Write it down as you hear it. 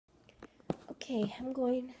Okay, I'm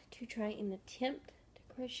going to try and attempt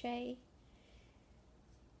to crochet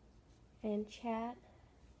and chat.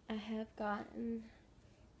 I have gotten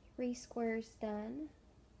 3 squares done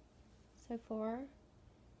so far,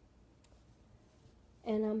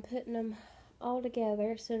 and I'm putting them all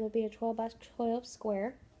together so it'll be a 12 by 12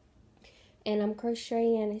 square, and I'm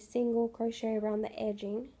crocheting a single crochet around the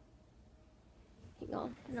edging. Hang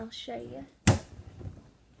on and I'll show you.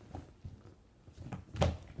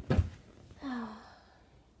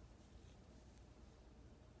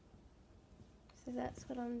 So that's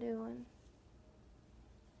what I'm doing.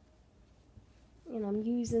 And I'm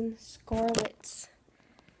using Scarlett's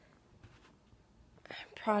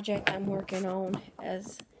project I'm working on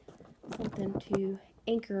as something to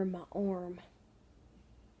anchor my arm.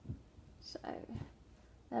 So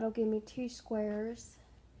that'll give me 2 squares,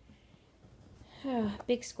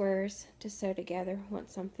 big squares to sew together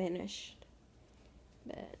once I'm finished.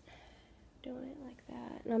 But doing it like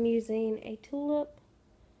that. And I'm using a tulip,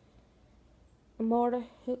 a mortar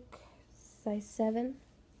hook, size 7.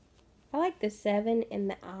 I like the 7 and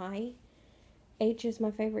the I. H is my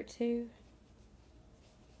favorite too.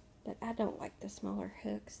 But I don't like the smaller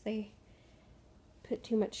hooks. They put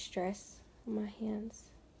too much stress on my hands.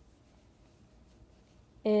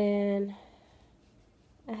 And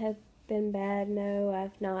I have been bad. No,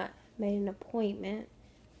 I've not made an appointment,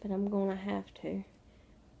 but I'm gonna have to.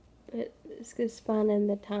 It's just finding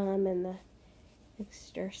the time and the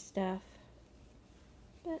extra stuff.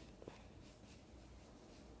 But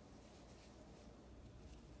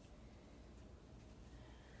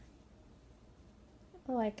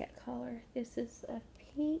I like that color. This is a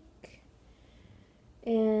pink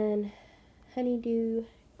and honeydew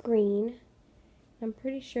green. I'm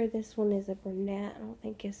pretty sure this one is a brunette. I don't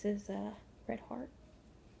think this is a red heart.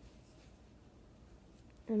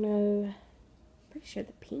 I know, pretty sure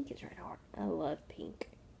the pink is red heart. I love pink.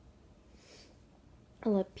 I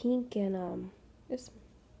love pink and this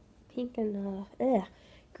pink and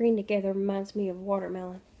green together reminds me of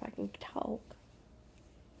watermelon, if I can talk.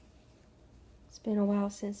 It's been a while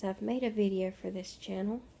since I've made a video for this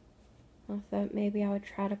channel. I thought maybe I would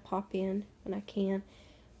try to pop in when I can.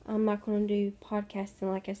 I'm not going to do podcasting,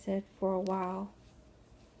 like I said, for a while.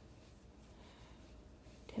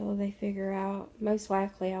 Till they figure out. Most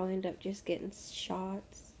likely I'll end up just getting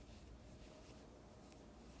shots.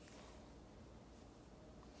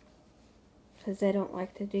 Because they don't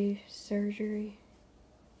like to do surgery.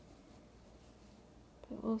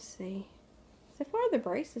 But we'll see. So far the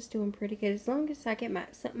brace is doing pretty good. As long as I get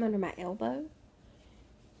something under my elbow,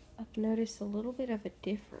 I've noticed a little bit of a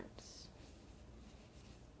difference.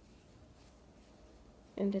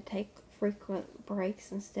 And to take frequent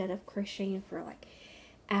breaks instead of crocheting for like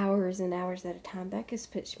hours and hours at a time, that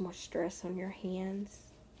just puts more stress on your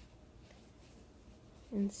hands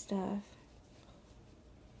and stuff.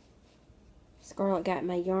 Scarlett got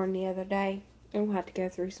my yarn the other day. I'm gonna have to go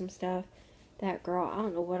through some stuff. That girl, I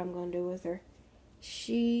don't know what I'm gonna do with her.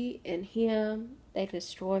 She and him, they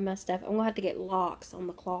destroy my stuff. I'm gonna have to get locks on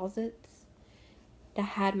the closets to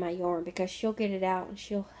hide my yarn, because she'll get it out and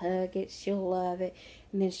she'll hug it, she'll love it,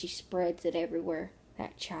 and then she spreads it everywhere,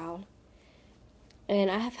 that child. And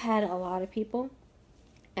I have had a lot of people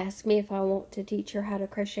ask me if I want to teach her how to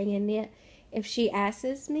crochet and knit. If she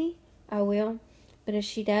asks me, I will. But if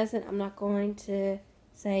she doesn't, I'm not going to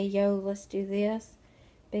say, yo, let's do this,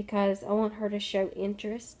 because I want her to show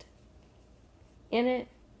interest in it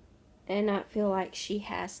and not feel like she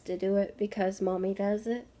has to do it because mommy does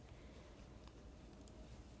it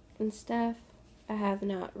and stuff. I have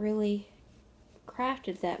not really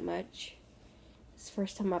crafted that much. It's the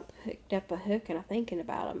first time I picked up a hook, and I'm thinking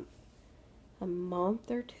about a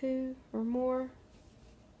month or 2 or more.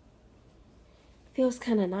 Feels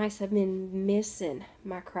kind of nice. I've been missing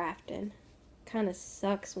my crafting. Kind of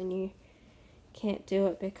sucks when you can't do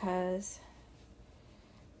it because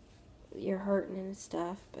you're hurting and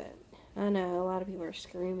stuff, but I know a lot of people are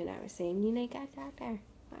screaming at me saying, you need to go to the doctor.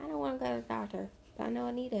 I don't want to go to the doctor, but I know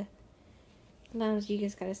I need to. Sometimes you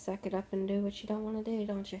just gotta suck it up and do what you don't want to do,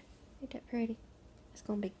 don't you? Ain't that pretty? It's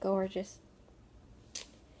gonna be gorgeous.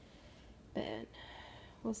 But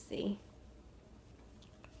we'll see.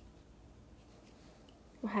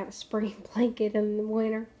 We'll have a spring blanket in the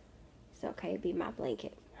winter. It's okay to be my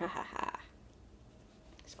blanket. Ha ha ha.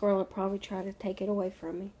 Squirrel will probably try to take it away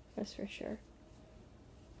from me. That's for sure.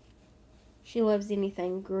 She loves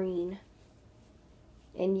anything green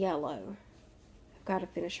and yellow. I've got to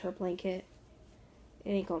finish her blanket.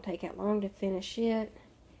 It ain't gonna take that long to finish it.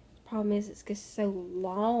 The problem is it's just so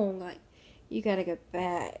long. Like, you gotta go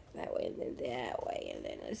back that way and then that way, and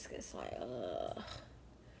then it's just like, ugh.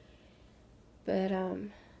 But, I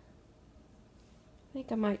think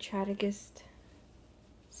I might try to just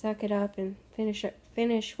suck it up and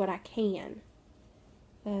finish what I can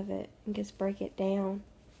of it and just break it down.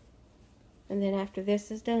 And then after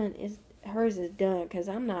this is done, hers is done, because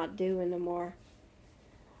I'm not doing no more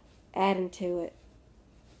adding to it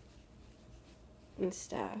and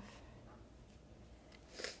stuff.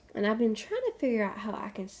 And I've been trying to figure out how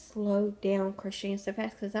I can slow down crocheting so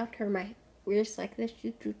fast, because I'll turn my wrist like this,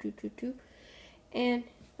 and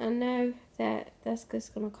I know that that's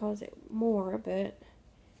just going to cause it more, but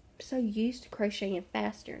I'm so used to crocheting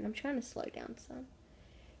faster, and I'm trying to slow down some.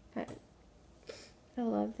 But I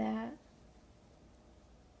love that.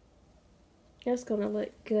 It's going to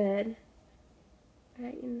look good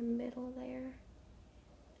right in the middle there.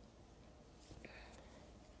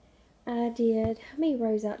 I did, how many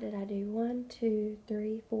rows out did I do? 1, 2,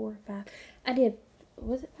 3, 4, 5. I did,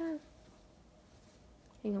 was it 5?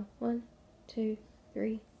 Hang on. 1, 2,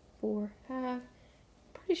 3, 4, 5.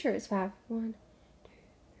 Pretty sure it's 5. 1, 2,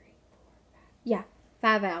 3, 4, 5. Yeah,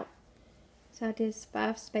 5 out. So I did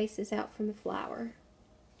 5 spaces out from the flower.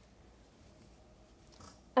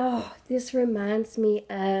 Oh, this reminds me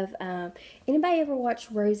of, anybody ever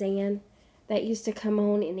watch Roseanne? That used to come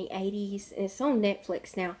on in the 80s. And it's on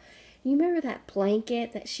Netflix now. You remember that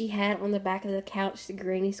blanket that she had on the back of the couch, the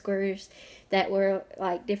granny squares that were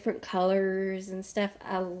like different colors and stuff?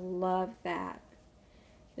 I love that.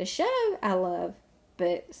 The show I love,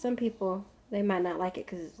 but some people, they might not like it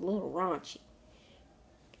because it's a little raunchy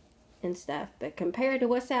and stuff. But compared to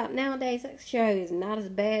what's out nowadays, that show is not as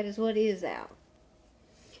bad as what is out.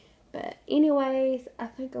 But anyways, I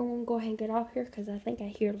think I'm going to go ahead and get off here, because I think I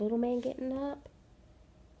hear little man getting up.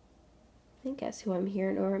 I think that's who I'm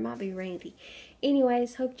hearing, or it might be Randy.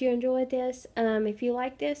 Anyways, hope you enjoyed this. If you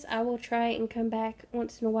like this, I will try and come back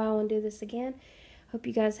once in a while and do this again. Hope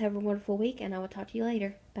you guys have a wonderful week, and I will talk to you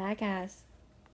later. Bye, guys.